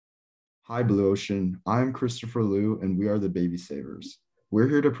Hi, Blue Ocean. I'm Christopher Liu, and we are the Baby Savers. We're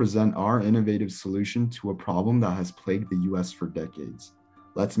here to present our innovative solution to a problem that has plagued the US for decades.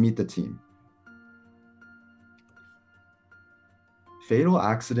 Let's meet the team. Fatal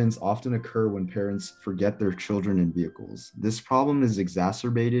accidents often occur when parents forget their children in vehicles. This problem is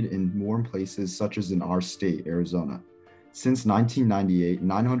exacerbated in more places, such as in our state, Arizona. Since 1998,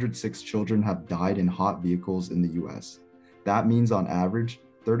 906 children have died in hot vehicles in the US. That means on average,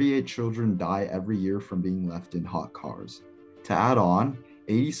 38 children die every year from being left in hot cars. To add on,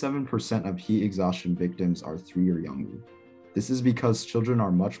 87% of heat exhaustion victims are 3 or younger. This is because children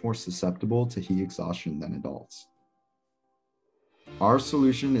are much more susceptible to heat exhaustion than adults. Our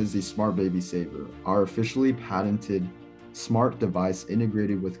solution is the SmartBaby Saver, our officially patented smart device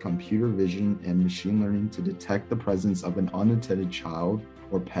integrated with computer vision and machine learning to detect the presence of an unattended child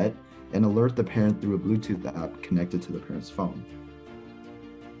or pet and alert the parent through a Bluetooth app connected to the parent's phone.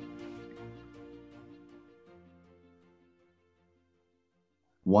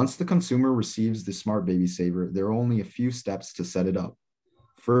 Once the consumer receives the SmartBaby Saver, there are only a few steps to set it up.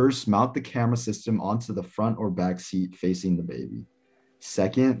 First, mount the camera system onto the front or back seat facing the baby.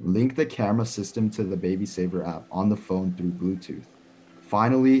 Second, link the camera system to the Baby Saver app on the phone through Bluetooth.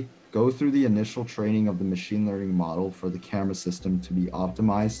 Finally, go through the initial training of the machine learning model for the camera system to be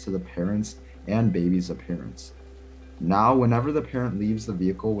optimized to the parent's and baby's appearance. Now, whenever the parent leaves the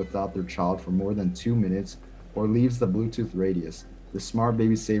vehicle without their child for more than 2 minutes or leaves the Bluetooth radius, the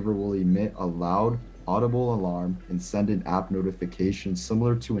SmartBaby Saver will emit a loud, audible alarm and send an app notification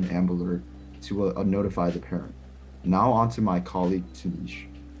similar to an Amber Alert to notify the parent. Now on to my colleague, Taanish.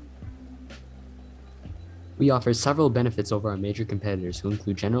 We offer several benefits over our major competitors, who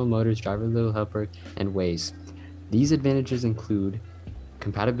include General Motors, Driver Little Helper, and Waze. These advantages include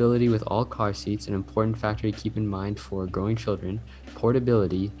compatibility with all car seats, an important factor to keep in mind for growing children,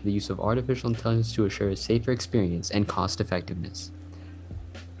 portability, the use of artificial intelligence to assure a safer experience, and cost effectiveness.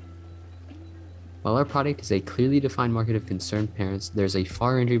 While our product is a clearly defined market of concerned parents, there's a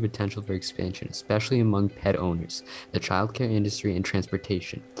far-ranging potential for expansion, especially among pet owners, the childcare industry, and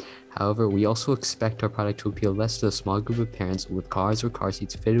transportation. However, we also expect our product to appeal less to a small group of parents with cars or car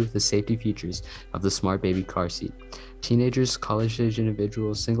seats fitted with the safety features of the SmartBaby car seat. Teenagers, college-age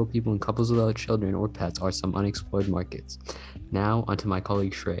individuals, single people, and couples without children or pets are some unexplored markets. Now, onto my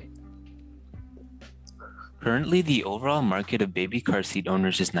colleague Shrey. Currently, the overall market of baby car seat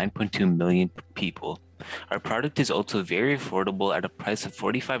owners is 9.2 million people. Our product is also very affordable at a price of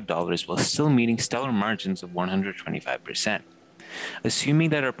 $45 while still meeting stellar margins of 125%. Assuming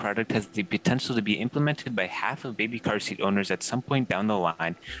that our product has the potential to be implemented by half of baby car seat owners at some point down the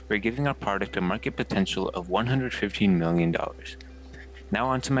line, we're giving our product a market potential of $115 million. Now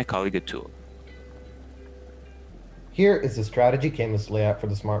on to my colleague Atul. Here is the strategy canvas layout for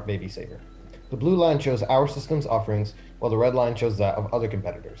the SmartBaby Saver. The blue line shows our system's offerings, while the red line shows that of other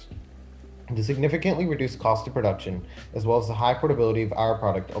competitors. The significantly reduced cost of production, as well as the high portability of our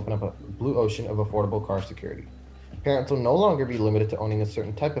product, open up a blue ocean of affordable car security. Parents will no longer be limited to owning a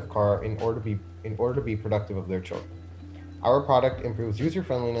certain type of car in order to be productive of their children. Our product improves user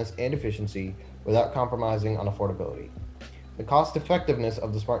friendliness and efficiency without compromising on affordability. The cost effectiveness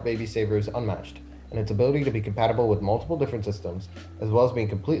of the SmartBaby Saver is unmatched, and its ability to be compatible with multiple different systems, as well as being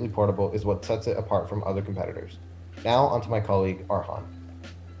completely portable, is what sets it apart from other competitors. Now, onto my colleague, Arhan.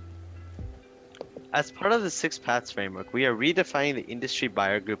 As part of the 6 Paths framework, we are redefining the industry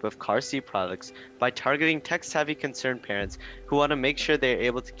buyer group of car seat products by targeting tech-savvy concerned parents who want to make sure they are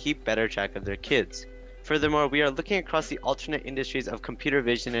able to keep better track of their kids. Furthermore, we are looking across the alternate industries of computer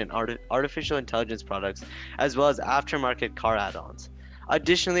vision and artificial intelligence products, as well as aftermarket car add-ons.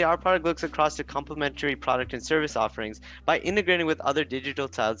 Additionally, our product looks across the complementary product and service offerings by integrating with other digital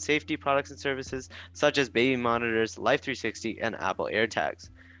child safety products and services such as baby monitors, Life 360, and Apple AirTags.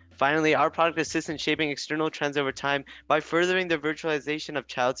 Finally, our product assists in shaping external trends over time by furthering the virtualization of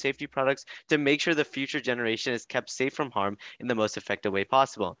child safety products to make sure the future generation is kept safe from harm in the most effective way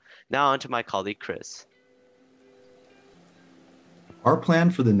possible. Now on to my colleague, Chris. Our plan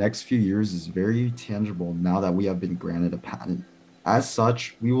for the next few years is very tangible now that we have been granted a patent. As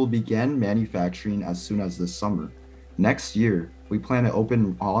such, we will begin manufacturing as soon as this summer. Next year, we plan to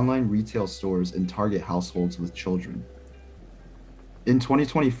open online retail stores and target households with children. In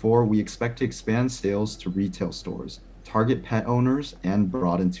 2024, we expect to expand sales to retail stores, target pet owners, and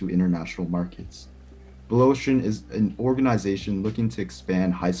broaden to international markets. Blue Ocean is an organization looking to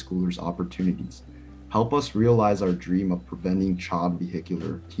expand high schoolers' opportunities. Help us realize our dream of preventing child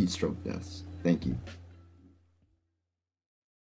vehicular heat stroke deaths. Thank you.